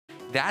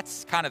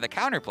that's kind of the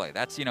counterplay.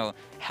 That's, you know,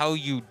 how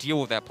you deal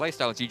with that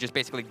playstyle is you just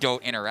basically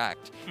don't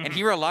interact. And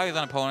he relies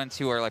on opponents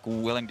who are like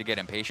willing to get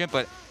impatient,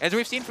 but as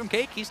we've seen from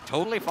Cake, he's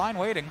totally fine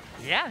waiting.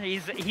 Yeah,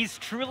 he's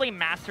truly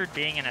mastered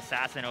being an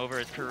assassin over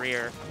his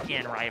career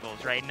in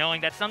Rivals, right?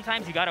 Knowing that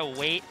sometimes you gotta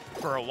wait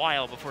for a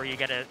while before you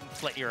get to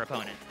split your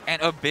opponent.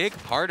 And a big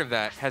part of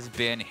that has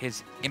been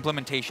his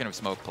implementation of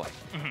smoke play.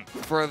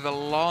 For the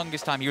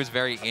longest time, he was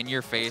very in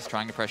your face,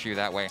 trying to pressure you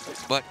that way.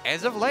 But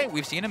as of late,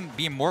 we've seen him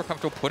be more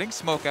comfortable putting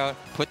smoke out,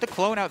 put the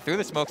clone out through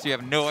the smoke so you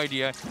have no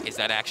idea, is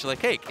that actually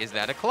Cake? Is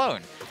that a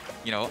clone?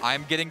 You know,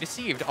 I'm getting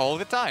deceived all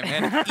the time.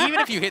 And even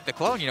if you hit the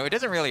clone, you know, it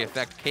doesn't really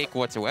affect Cake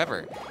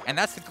whatsoever. And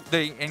that's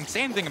the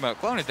insane thing about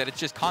clone is that it's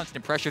just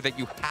constant pressure that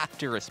you have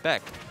to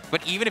respect.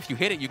 But even if you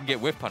hit it, you can get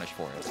whiff punished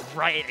for it.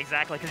 Right,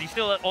 exactly, because you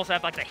still also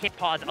have like the hit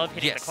pause of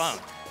hitting the clone.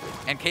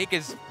 And Cake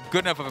is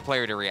good enough of a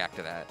player to react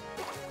to that.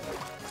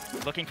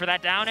 Looking for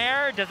that down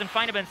air, doesn't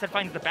find it, but instead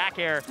finds the back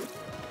air.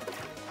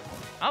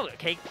 Oh,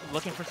 Cake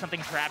looking for something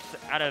perhaps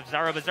out of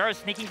Xaro, but Xaro's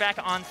sneaking back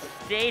on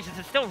stage. This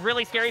is still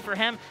really scary for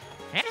him.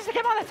 Manages to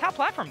get him on the top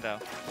platform, though.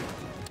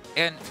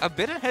 And a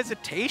bit of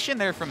hesitation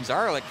there from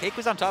Xaro. Like, Cake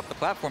was on top of the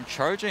platform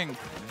charging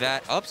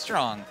that up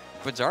strong,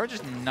 but Xaro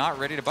just not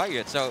ready to bite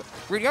yet. So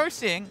we are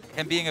seeing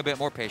him being a bit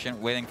more patient,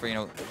 waiting for, you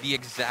know, the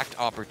exact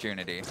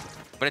opportunity.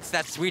 But it's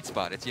that sweet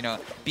spot. It's, you know,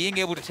 being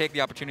able to take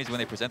the opportunities when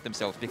they present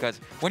themselves. Because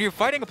when you're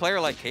fighting a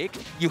player like Cake,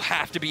 you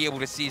have to be able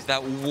to seize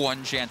that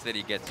one chance that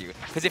he gets you.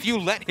 Because if you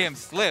let him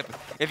slip,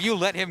 if you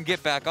let him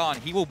get back on,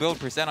 he will build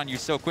percent on you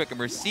so quick. And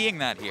we're seeing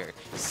that here.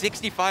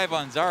 65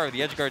 on Xaro.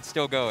 The edge guard's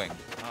still going.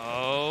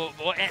 Oh,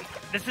 boy. And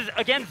this is,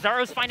 again,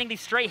 Xaro's finding these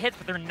straight hits,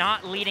 but they're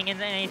not leading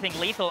into anything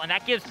lethal. And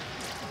that gives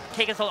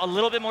CakeAssault a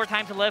little bit more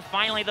time to live.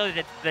 Finally, though,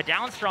 the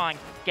down strong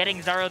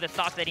getting Xaro the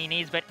stock that he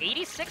needs, but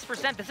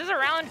 86%, this is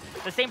around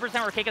the same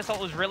percent where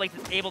CakeAssault was really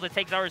able to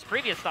take Xaro's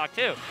previous stock,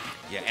 too.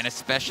 Yeah, and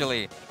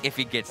especially if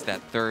he gets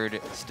that third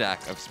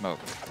stack of smoke.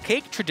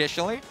 Cake,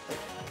 traditionally,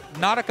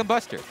 not a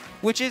combustor,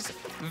 which is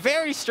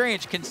very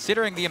strange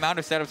considering the amount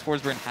of setups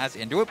Forsburn has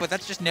into it, but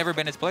that's just never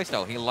been his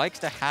playstyle. He likes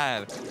to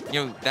have,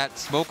 you know, that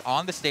smoke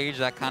on the stage,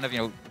 that kind of, you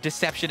know,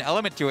 deception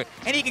element to it,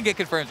 and he can get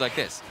confirms like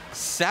this.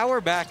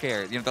 Sour back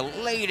air, you know, the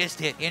latest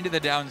hit into the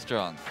down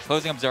strong,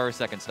 closing up Xaro's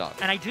second stock.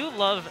 And I do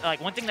love,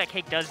 like, one thing that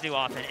Cake does do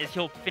often is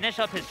he'll finish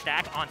up his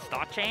stack on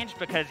stock change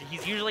because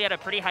he's usually at a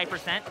pretty high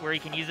percent where he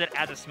can use it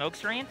as a smoke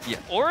screen. Yeah.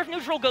 Or if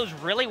neutral goes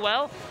really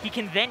well, he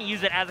can then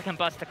use it as a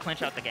combust to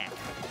clinch out the game.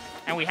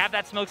 And we have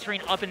that smoke screen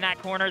up in that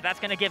corner. That's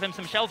going to give him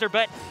some shelter,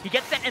 but he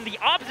gets sent in the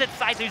opposite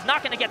side, so he's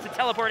not going to get to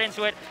teleport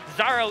into it.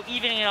 Xaro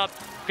evening it up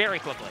very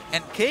quickly.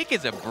 And Cake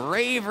is a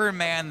braver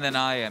man than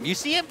I am. You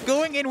see him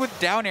going in with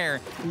down air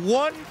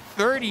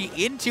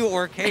 130 into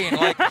Orcane.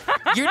 Like,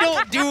 you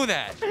don't do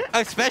that,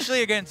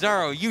 especially against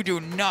Xaro. You do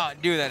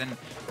not do that. And,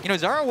 you know,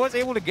 Xaro was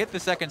able to get the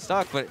second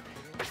stock, but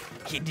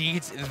he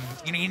needs,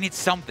 you know, he needs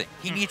something.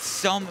 He needs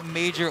some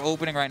major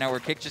opening right now where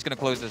Cake's just going to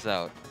close this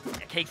out.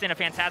 Cake's in a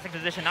fantastic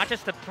position, not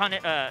just to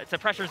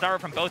pressure Xaro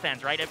from both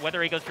ends, right?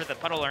 Whether he goes for the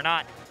puddle or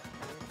not.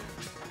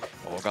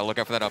 Oh, gotta look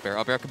out for that up air.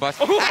 Up air combust.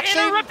 Oh,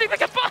 actually, interrupting the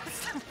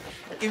combust!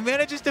 He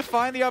manages to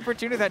find the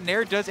opportunity. That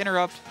Nair does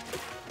interrupt.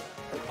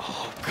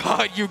 Oh,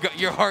 God,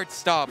 your heart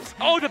stops.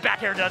 Oh, the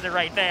back air does it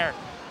right there.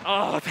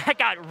 Oh, that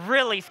got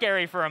really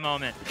scary for a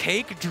moment.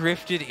 Cake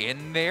drifted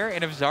in there,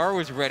 and if Xaro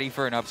was ready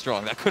for an up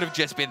strong, that could have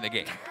just been the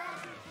game.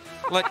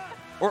 Like,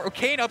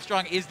 Orcane up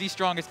strong is the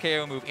strongest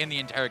KO move in the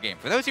entire game,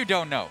 for those who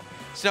don't know.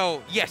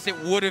 So, yes, it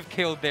would have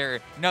killed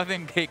there.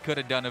 Nothing Cake could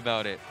have done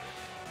about it.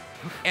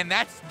 And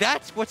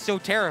that's what's so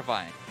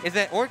terrifying, is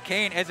that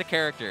Orcane as a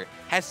character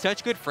has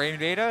such good frame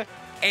data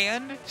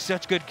and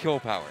such good kill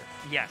power.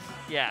 Yes,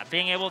 yeah,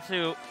 being able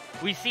to,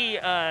 we see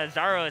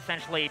Xaro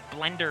essentially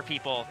blender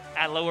people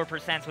at lower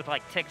percents with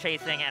like tick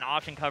chasing and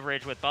option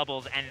coverage with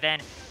bubbles, and then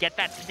get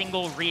that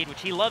single read,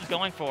 which he loves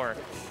going for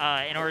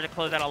in order to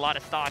close out a lot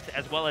of stocks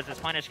as well as his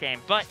punish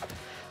game. But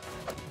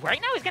right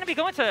now he's going to be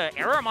going to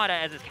Air Armada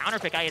as his counter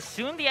pick. I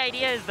assume the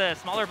idea is the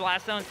smaller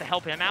blast zones to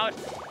help him out.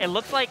 It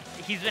looks like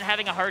he's been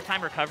having a hard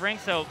time recovering,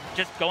 so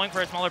just going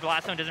for a smaller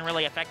blast zone doesn't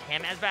really affect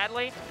him as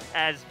badly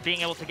as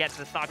being able to get to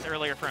the stocks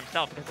earlier for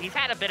himself, because he's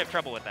had a bit of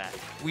trouble with that.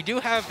 We do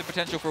have the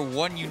potential for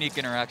one unique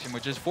interaction,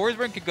 which is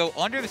Forsburn could go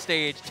under the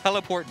stage,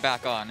 teleport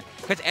back on,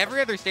 because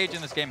every other stage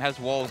in this game has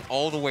walls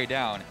all the way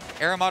down.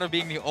 Air Armada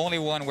being the only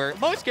one where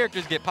most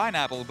characters get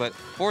pineapple, but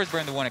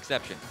Forsburn the one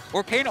exception.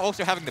 Orcane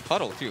also having the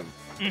puddle, too.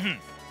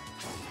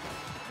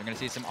 We're going to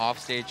see some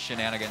offstage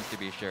shenanigans, to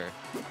be sure.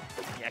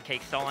 Yeah,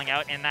 Cake stalling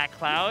out in that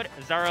cloud.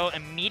 Xaro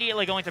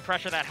immediately going to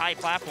pressure that high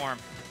platform.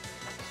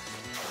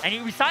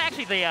 And we saw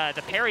actually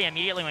the parry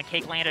immediately when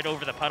Cake landed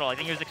over the puddle. I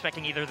think he was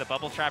expecting either the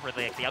bubble trap or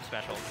the up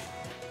special.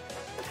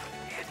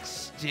 And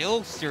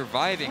still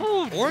surviving.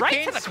 Ooh,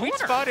 right to the sweet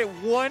corner. spot at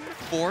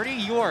 140.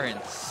 You are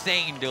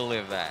insane to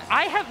live that.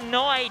 I have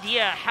no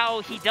idea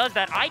how he does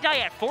that. I die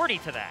at 40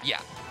 to that.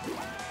 Yeah.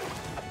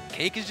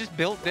 Cake is just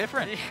built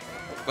different.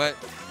 But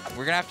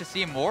we're going to have to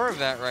see more of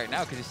that right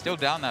now because he's still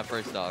down that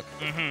first stock.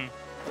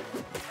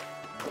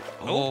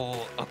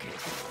 Oh, okay.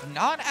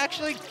 Not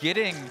actually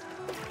getting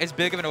as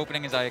big of an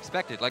opening as I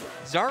expected. Like,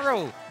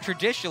 Xaro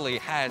traditionally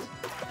has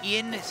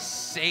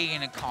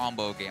insane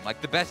combo game,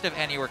 like the best of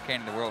any Orcane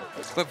in the world.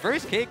 But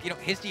versus Cake,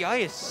 his DI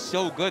is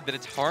so good that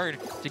it's hard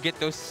to get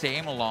those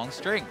same long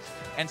strings.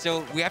 And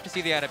so we have to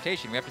see the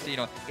adaptation. We have to see,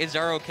 is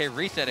Xaro okay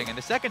resetting? And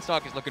the second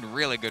stock is looking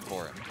really good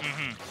for him.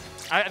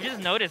 I've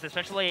just noticed,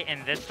 especially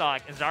in this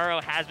stock,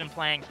 Xaro has been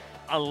playing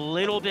a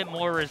little bit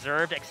more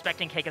reserved,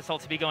 expecting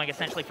CakeAssault to be going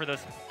essentially for those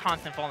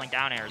constant falling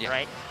down airs,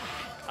 right?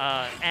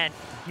 And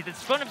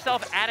he's put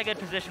himself at a good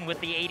position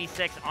with the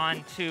 86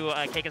 onto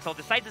CakeAssault.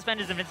 Decides to spend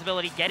his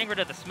invincibility, getting rid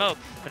of the smoke,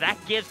 but that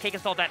gives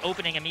CakeAssault that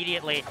opening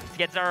immediately to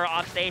get Xaro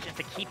off stage and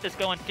to keep this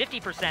going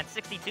 50%,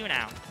 62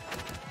 now.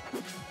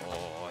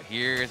 Oh,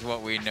 here's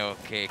what we know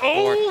of Cake.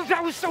 Oh,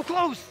 that was so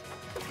close!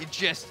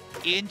 Just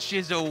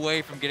inches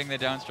away from getting the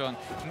down strong.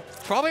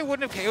 Probably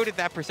wouldn't have KO'd at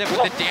that percent,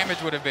 but the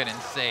damage would have been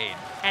insane.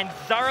 And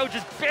Xaro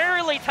just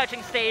barely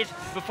touching stage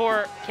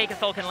before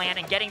CakeAssault can land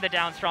and getting the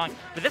down strong.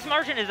 But this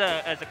margin is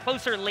a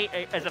closer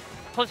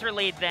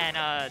lead than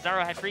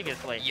Xaro had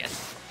previously.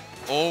 Yes.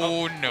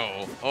 Oh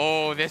no.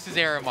 Oh, this is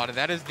Aramata.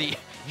 That is the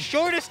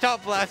shortest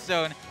top blast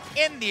zone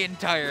in the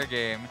entire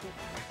game,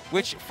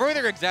 which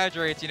further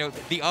exaggerates,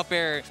 the up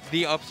air,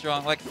 the up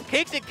strong. Like,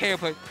 Cake's at KO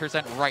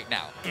percent right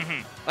now.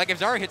 Like, if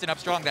Xaro hits an up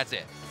strong, that's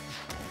it.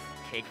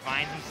 Cake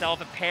finds himself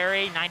a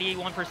parry,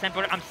 91%,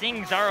 but I'm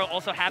seeing Xaro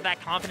also have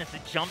that confidence to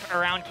jump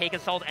around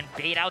CakeAssault and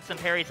bait out some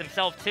parries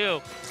himself, too.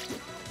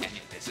 And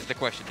this is the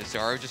question. Does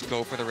Xaro just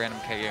go for the random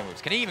KO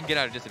moves? Can he even get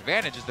out of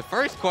disadvantage is the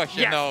first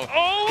question, though.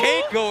 Oh!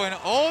 Cake going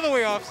all the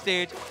way off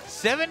stage,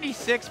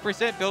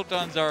 76% built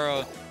on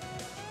Xaro.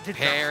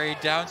 Parry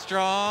down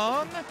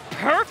strong.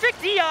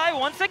 Perfect DI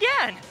once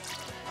again.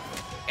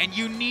 And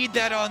you need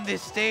that on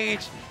this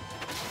stage.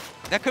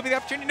 That could be the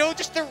opportunity. No,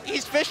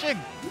 he's fishing.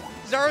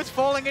 Xaro's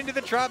falling into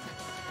the trap.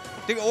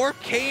 The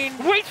Orcane.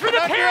 Waits for the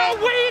parry.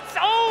 Waits.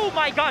 Oh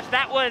my gosh,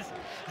 that was...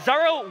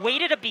 Xaro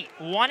waited a beat,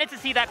 wanted to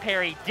see that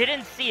parry,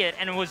 didn't see it,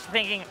 and was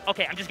thinking,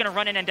 okay, I'm just going to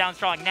run in and down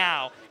strong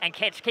now and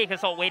catch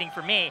CakeAssault waiting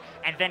for me,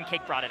 and then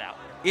Cake brought it out.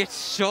 It's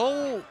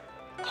so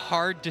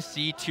hard to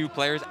see two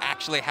players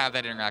actually have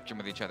that interaction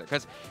with each other.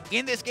 Because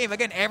in this game,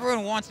 again,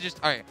 everyone wants to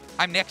just, all right,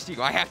 I'm next to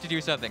you, I have to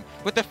do something.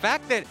 But the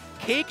fact that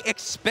Cake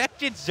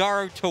expected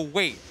Xaro to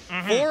wait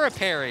for a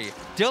parry,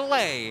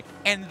 delay,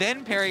 and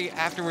then parry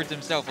afterwards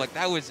himself, like,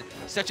 that was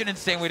such an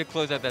insane way to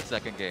close out that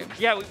second game.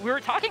 Yeah, we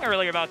were talking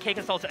earlier about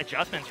CakeAssault's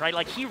adjustments, right?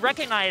 Like, he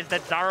recognized that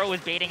Xaro was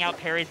baiting out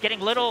parries, getting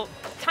little,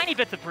 tiny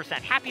bits of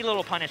percent, happy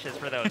little punishes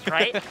for those,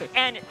 right?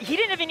 And he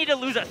didn't even need to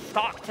lose a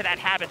stock to that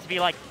habit to be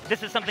like,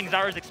 this is something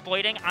Xaro's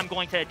exploiting, I'm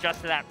going to adjust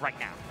to that right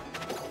now.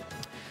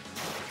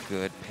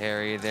 Good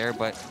parry there,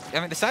 but I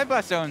mean the side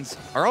blast zones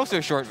are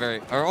also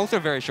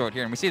very short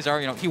here, and we see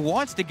Xaro, he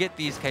wants to get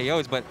these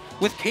KOs, but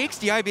with Cake's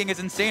DI being as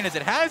insane as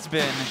it has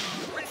been,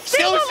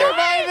 still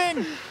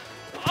surviving,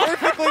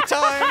 perfectly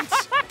timed.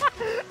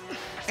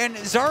 And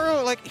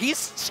Xaro, like, he's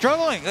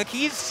struggling, like,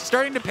 he's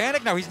starting to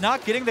panic now. He's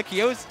not getting the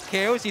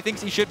KOs he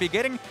thinks he should be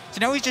getting,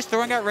 so now he's just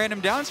throwing out random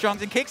down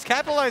strongs, and Cake's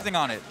capitalizing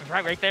on it.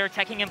 Right there,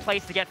 teching in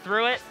place to get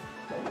through it.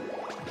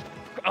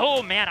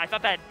 Oh man, I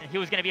thought that he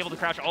was going to be able to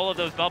crouch all of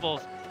those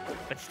bubbles.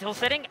 But still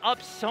setting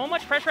up so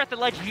much pressure at the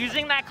ledge,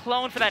 using that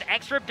clone for that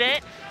extra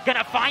bit.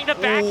 Gonna find the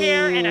back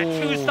air and a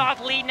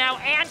 2-stock lead now,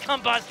 and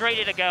Combust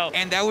ready to go.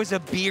 And that was a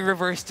B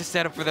reverse to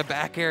set up for the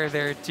back air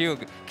there too.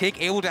 Cake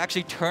able to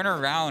actually turn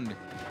around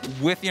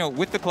with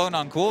the clone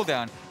on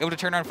cooldown, able to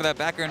turn around for that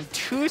back air, and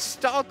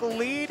 2-stock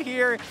lead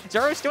here.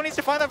 Xaro still needs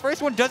to find that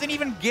first one, doesn't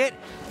even get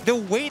the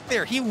wait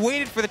there. He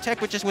waited for the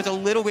tech, which just was a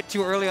little bit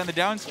too early on the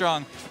down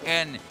strong,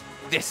 and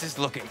this is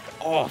looking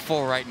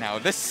awful right now.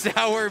 The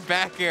sour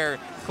back air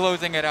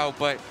closing it out,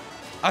 but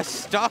a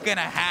stock and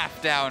a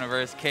half down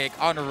versus Cake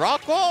on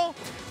Rockwall.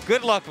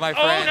 Good luck, my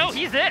friend. Oh no,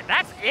 he's it.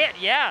 That's it,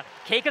 yeah.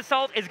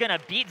 CakeAssault is gonna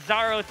beat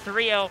Xaro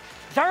 3-0.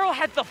 Xaro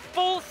had the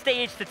full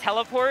stage to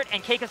teleport,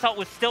 and CakeAssault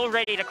was still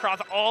ready to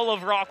cross all of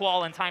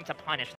Rockwall in time to punish